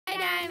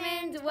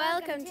friends,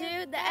 welcome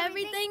to the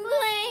Everything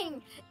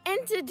Bling!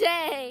 And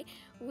today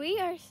we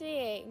are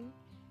seeing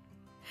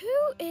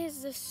who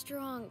is the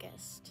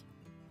strongest.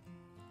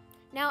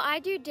 Now I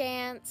do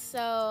dance,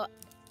 so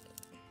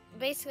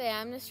basically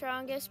I'm the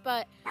strongest,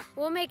 but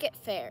we'll make it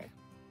fair.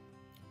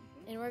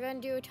 And we're gonna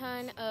do a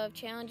ton of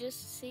challenges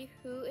to see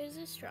who is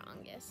the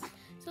strongest.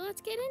 So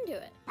let's get into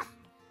it.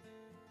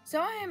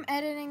 So I am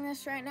editing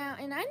this right now,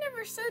 and I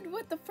never said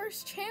what the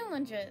first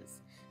challenge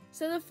is.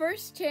 So the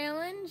first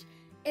challenge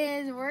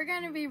is we're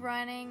gonna be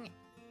running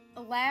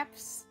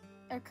laps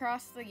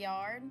across the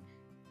yard,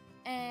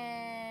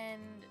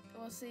 and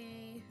we'll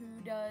see who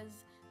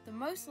does the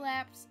most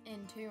laps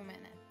in 2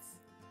 minutes.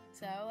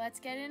 So let's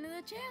get into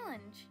the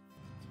challenge.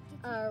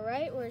 All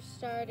right, we're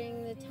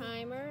starting the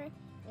timer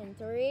in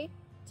 3,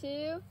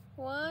 2,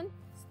 1,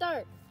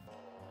 start.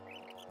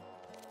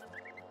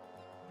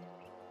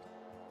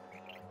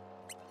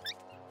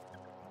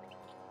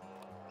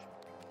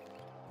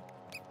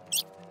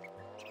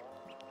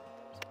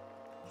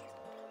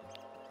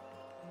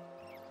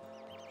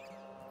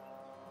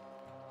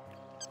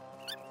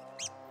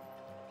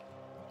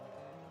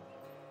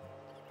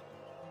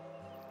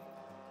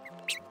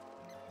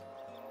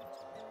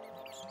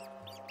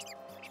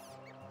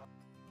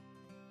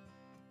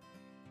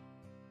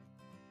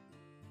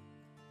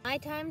 My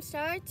time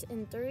starts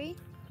in 3,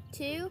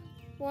 2,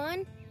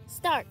 1,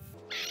 start.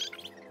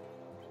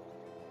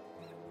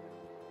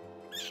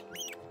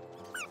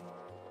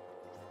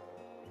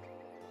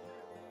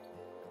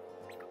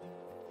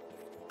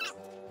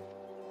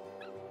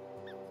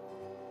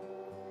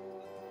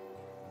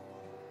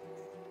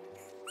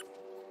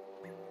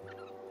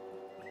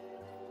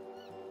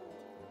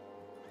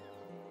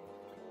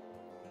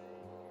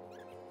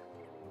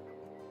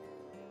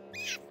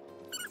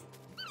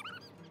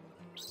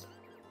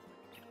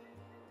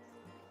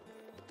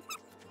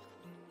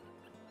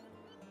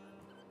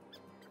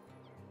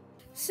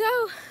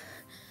 So,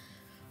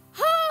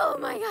 oh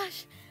my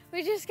gosh,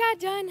 we just got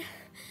done.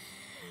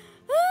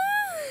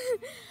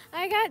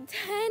 I got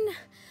 10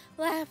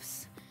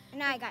 laps.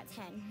 And I got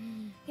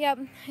 10. Yep,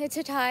 it's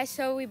a tie,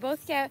 so we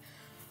both get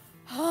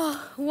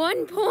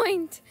 1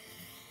 point.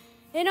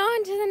 And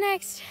on to the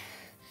next.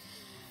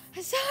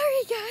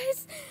 Sorry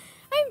guys,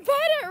 I'm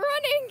bad at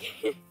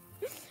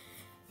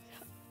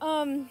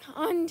running.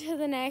 On to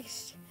the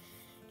next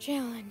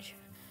challenge.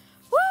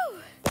 Woo!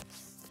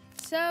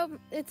 So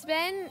it's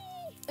been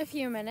a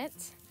few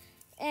minutes,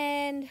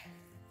 and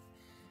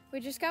we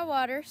just got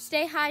water.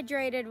 Stay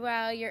hydrated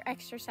while you're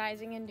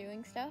exercising and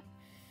doing stuff.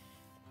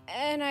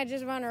 And I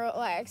just want to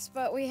relax,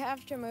 but we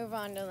have to move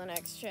on to the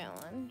next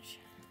challenge.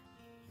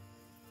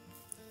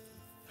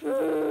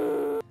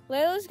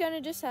 Layla's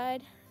gonna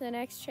decide the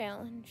next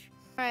challenge.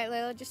 All right,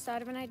 Layla just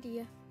thought of an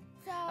idea.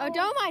 So, Oh,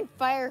 don't mind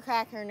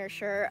firecracker in her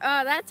shirt.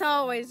 Oh, that's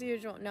always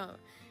usual. No,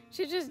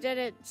 she just did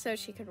it so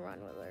she could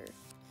run with her.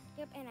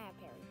 Yep, and I have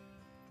Perry.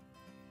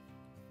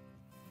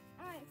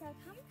 Alright, so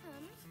come.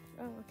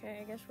 Oh,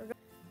 okay, I guess we're good.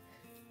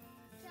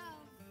 So,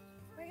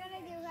 we're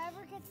gonna do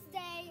whoever could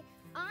stay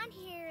on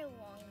here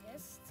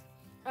longest.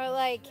 Or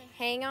like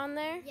hang on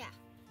there? Yeah.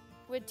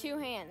 With 2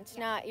 hands,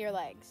 not your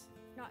legs.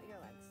 Not your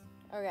legs.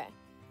 Okay.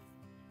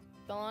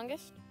 The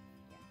longest?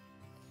 Yeah.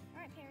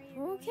 Alright, Perry.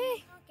 You're Okay. going in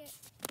the pocket.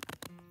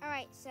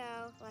 Alright, so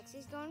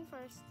Lexi's going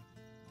first.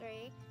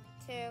 3,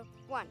 2,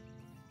 1.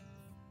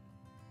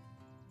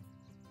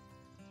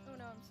 Oh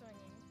no, I'm swinging.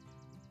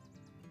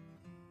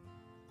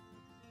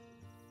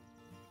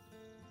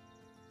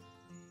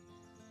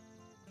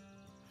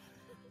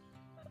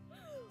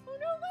 Oh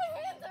no, my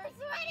hands are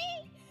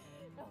sweaty!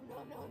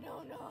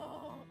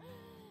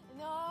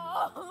 No.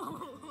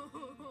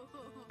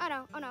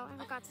 Oh no, I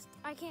forgot to,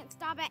 I can't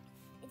stop it.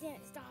 It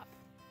didn't stop.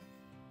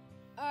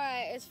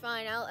 Alright, it's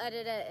fine. I'll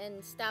edit it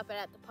and stop it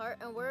at the part,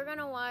 and we're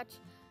gonna watch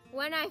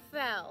when I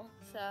fell.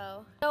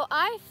 So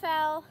I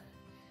fell.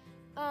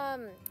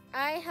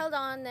 I held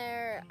on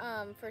there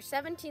for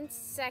 17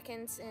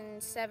 seconds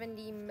and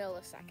 70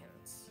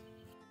 milliseconds.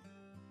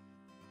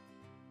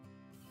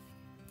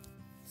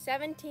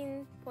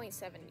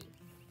 17.70.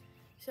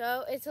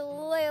 So it's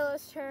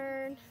Layla's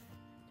turn.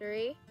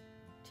 3,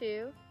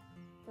 2,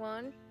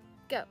 1,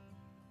 go.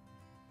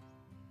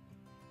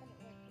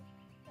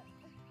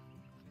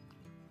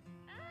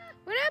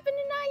 What happened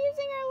to not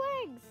using our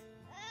legs?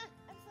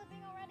 I'm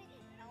slipping already.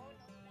 No.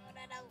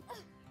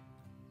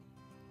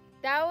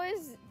 That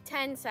was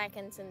 10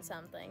 seconds and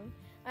something.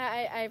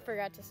 I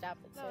forgot to stop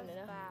it soon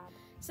enough. Bad.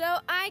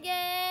 So I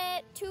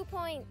get 2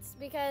 points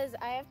because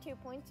I have 2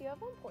 points, you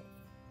have 1 point.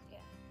 Yeah.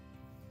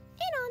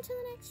 And on to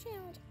the next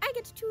challenge. I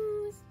get to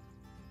choose.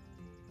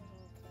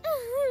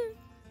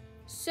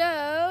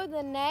 So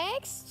the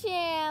next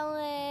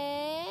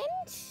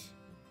challenge,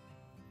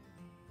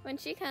 when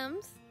she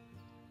comes.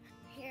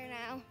 Here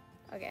now.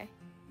 Okay.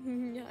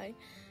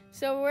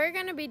 So we're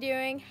gonna be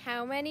doing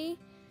how many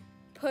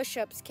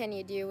push-ups can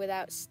you do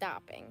without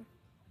stopping?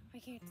 I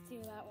can't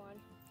do that one.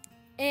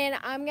 And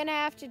I'm gonna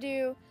have to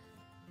do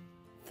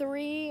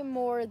 3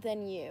 more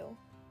than you,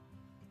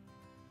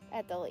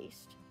 at the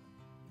least.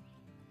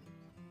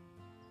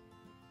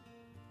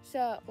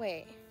 So,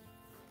 wait.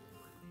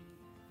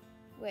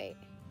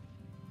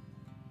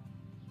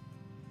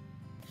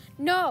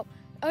 No.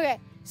 Okay,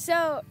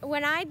 so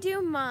when I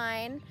do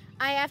mine,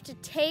 I have to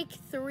take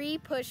 3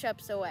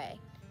 push-ups away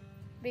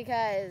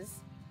because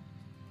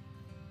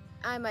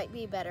I might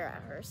be better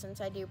at her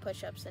since I do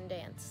push-ups and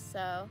dance.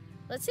 So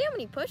let's see how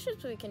many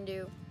push-ups we can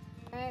do.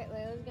 All right,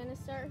 Layla's gonna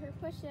start her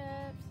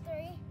push-ups.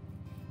 3,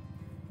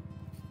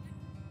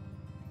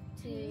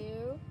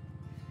 2,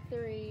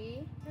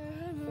 3,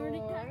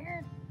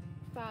 4,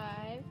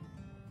 5,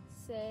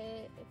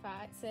 6,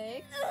 I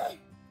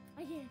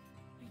can't.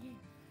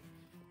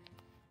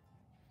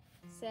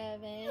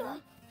 7.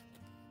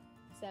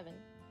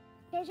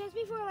 So just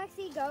before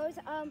Lexi goes,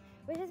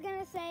 we're just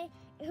gonna say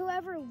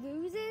whoever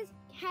loses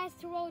has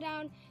to roll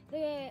down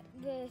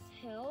this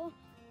hill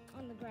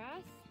on the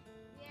grass.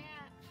 Yeah.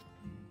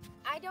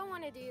 I don't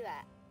want to do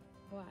that.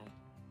 Why?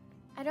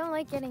 I don't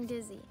like getting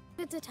dizzy.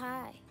 It's a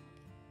tie.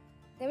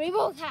 Then we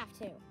both have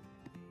to.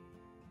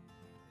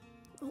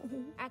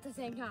 At the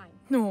same time.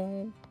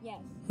 No.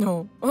 Yes.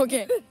 No.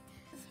 Okay. 3,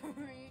 2,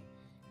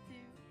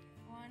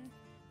 1.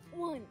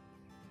 1,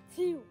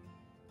 2,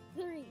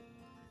 3,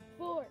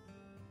 4,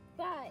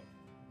 5,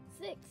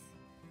 6,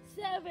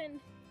 7,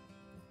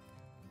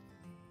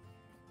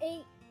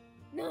 8,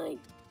 9,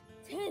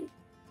 10,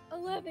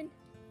 11,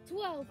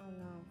 12,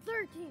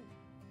 13,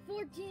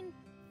 14,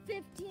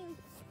 15,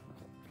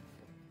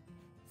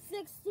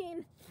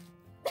 16.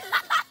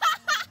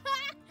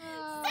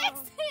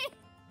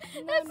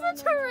 16! That's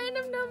such a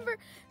random number.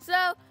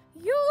 So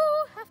you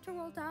have to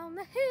roll down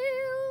the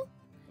hill.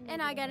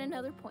 And I got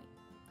another point.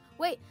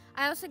 Wait,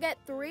 I also get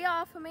 3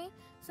 off of me,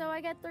 so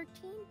I get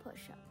 13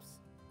 push-ups.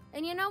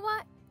 And you know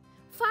what?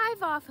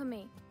 5 off of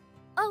me,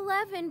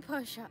 11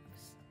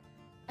 push-ups.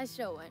 I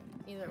still win,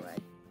 either way.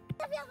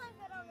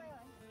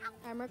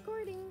 I'm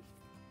recording.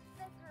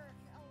 This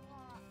hurts a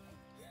lot.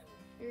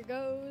 Here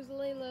goes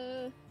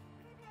Layla.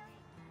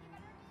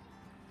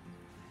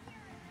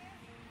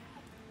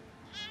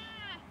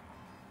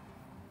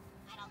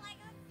 I don't like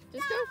it.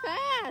 Just go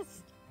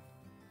fast.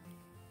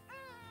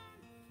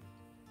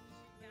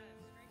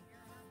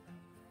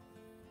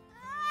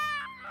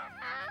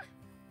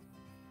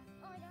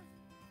 Oh my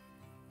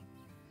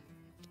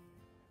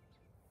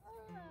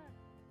gosh.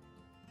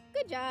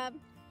 Good job.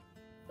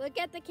 Look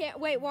at the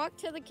wait, walk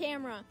to the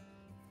camera.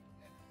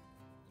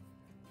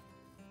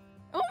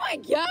 Oh my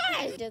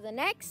gosh! To the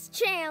next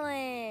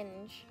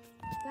challenge.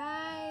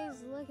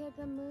 Guys, look at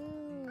the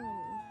moon.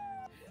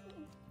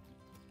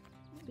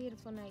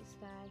 Beautiful night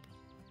sky.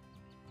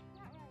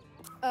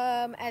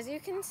 As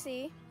you can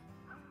see,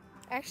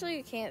 actually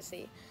you can't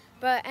see,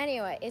 but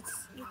anyway,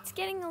 it's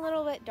getting a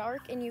little bit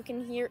dark and you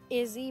can hear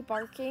Izzy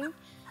barking.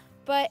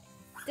 But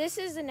this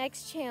is the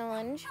next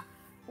challenge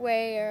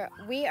where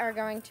we are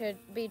going to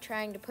be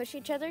trying to push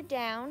each other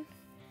down,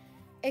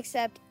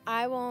 except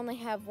I will only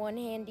have one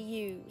hand to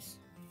use.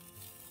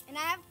 And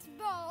I have to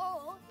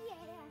bowl. Yeah.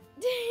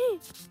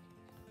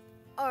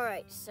 All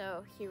right,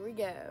 so here we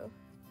go.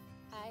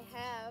 I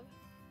have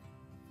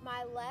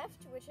my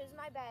left, which is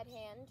my bad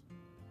hand.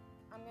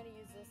 I'm gonna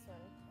use this one.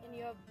 And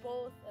you have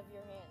both of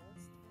your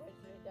hands to push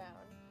it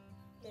down.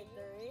 Okay,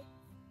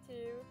 3,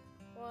 2,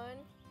 1.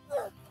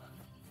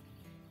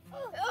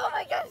 Oh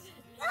my gosh!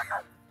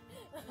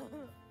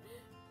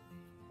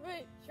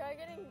 Wait, try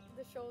getting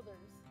the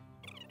shoulders.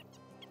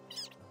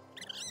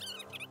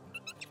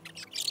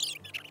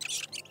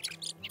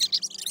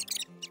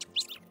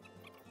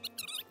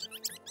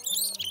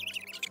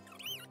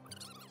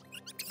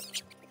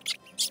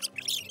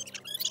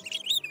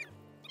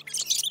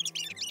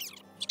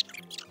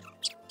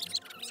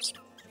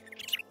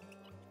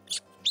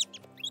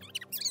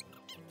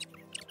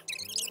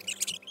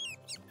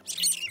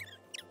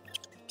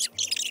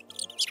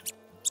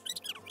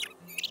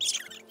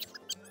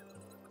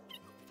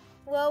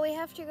 Well, we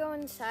have to go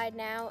inside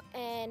now,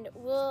 and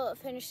we'll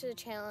finish the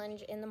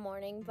challenge in the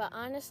morning. But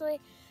honestly,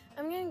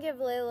 I'm going to give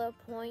Layla a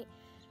point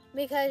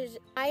because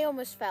I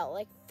almost fell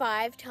like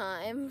 5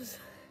 times.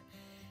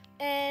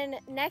 And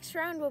next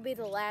round will be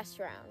the last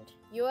round.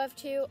 You have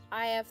 2,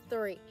 I have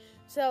 3.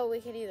 So we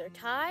could either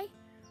tie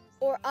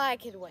or I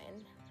could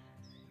win.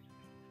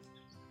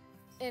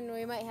 And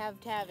we might have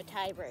to have a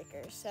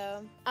tiebreaker.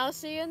 So I'll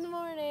see you in the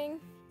morning.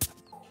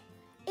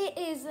 It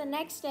is the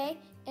next day,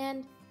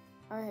 and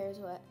our hair's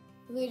wet.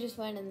 We just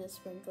went in the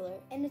sprinkler.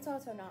 And it's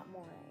also not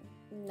morning.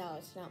 No,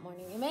 it's not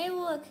morning. It may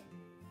look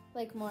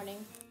like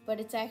morning, but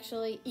it's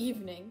actually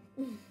evening.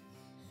 And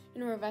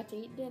we're about to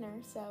eat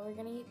dinner, so we're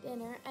gonna eat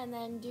dinner and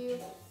then do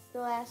the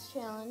last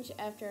challenge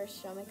after our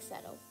stomachs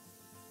settle.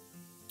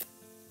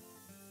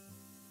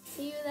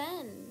 See you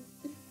then.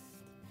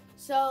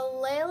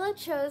 So Layla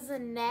chose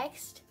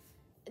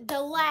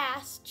the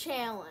last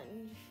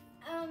challenge.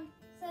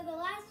 So the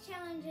last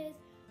challenge is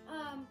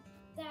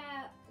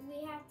that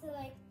we have to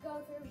like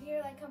go through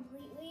here like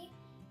completely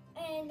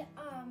and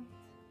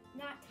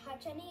not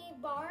touch any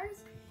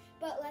bars.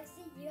 But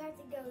Lexi, you have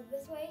to go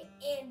this way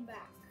and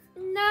back.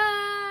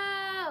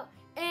 No!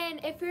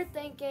 And if you're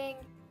thinking,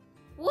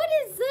 what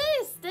is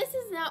this? This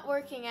is not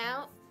working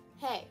out.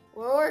 Hey,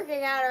 we're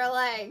working out our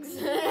legs.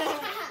 Yeah,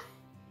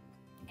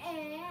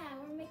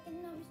 we're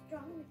making them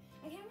stronger.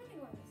 I can't really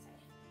go on this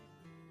side.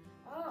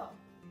 Oh.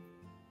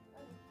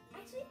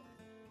 Actually,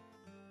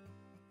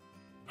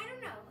 I don't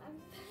know. I'm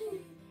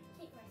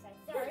keep my side.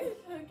 Sorry.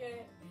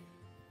 Okay.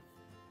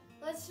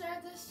 Let's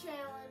start this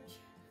challenge.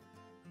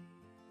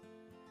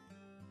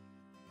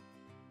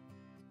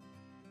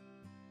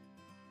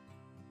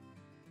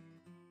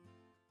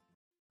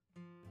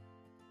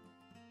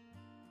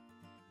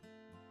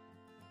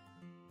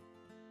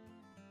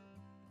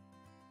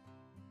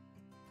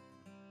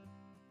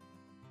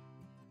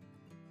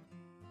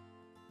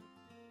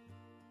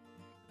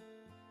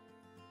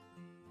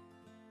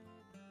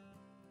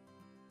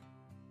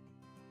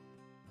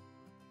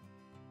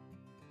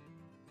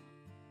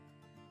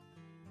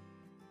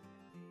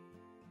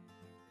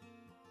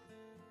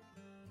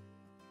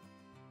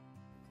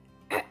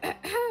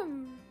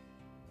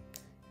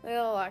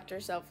 Leila locked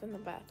herself in the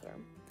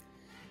bathroom.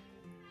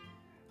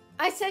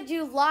 I said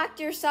you locked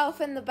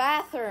yourself in the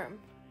bathroom.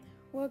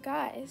 Well,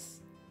 guys.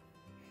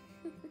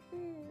 I'm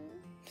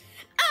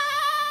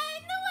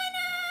the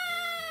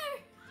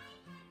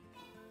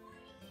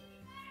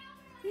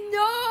winner!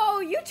 No,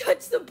 you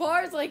touched the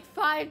bars like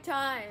 5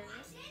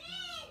 times.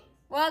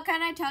 Well,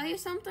 can I tell you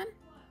something?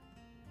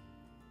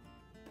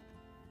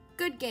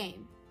 Good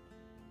game.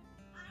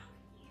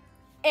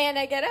 And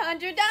I get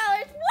 $100.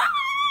 Wow!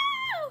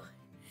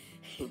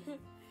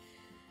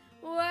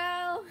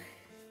 Well,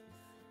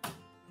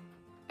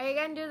 are you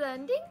gonna do the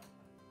ending?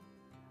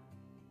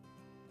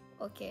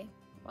 Okay.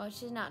 Well,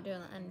 she's not doing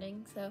the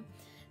ending, so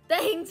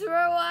thanks for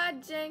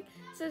watching.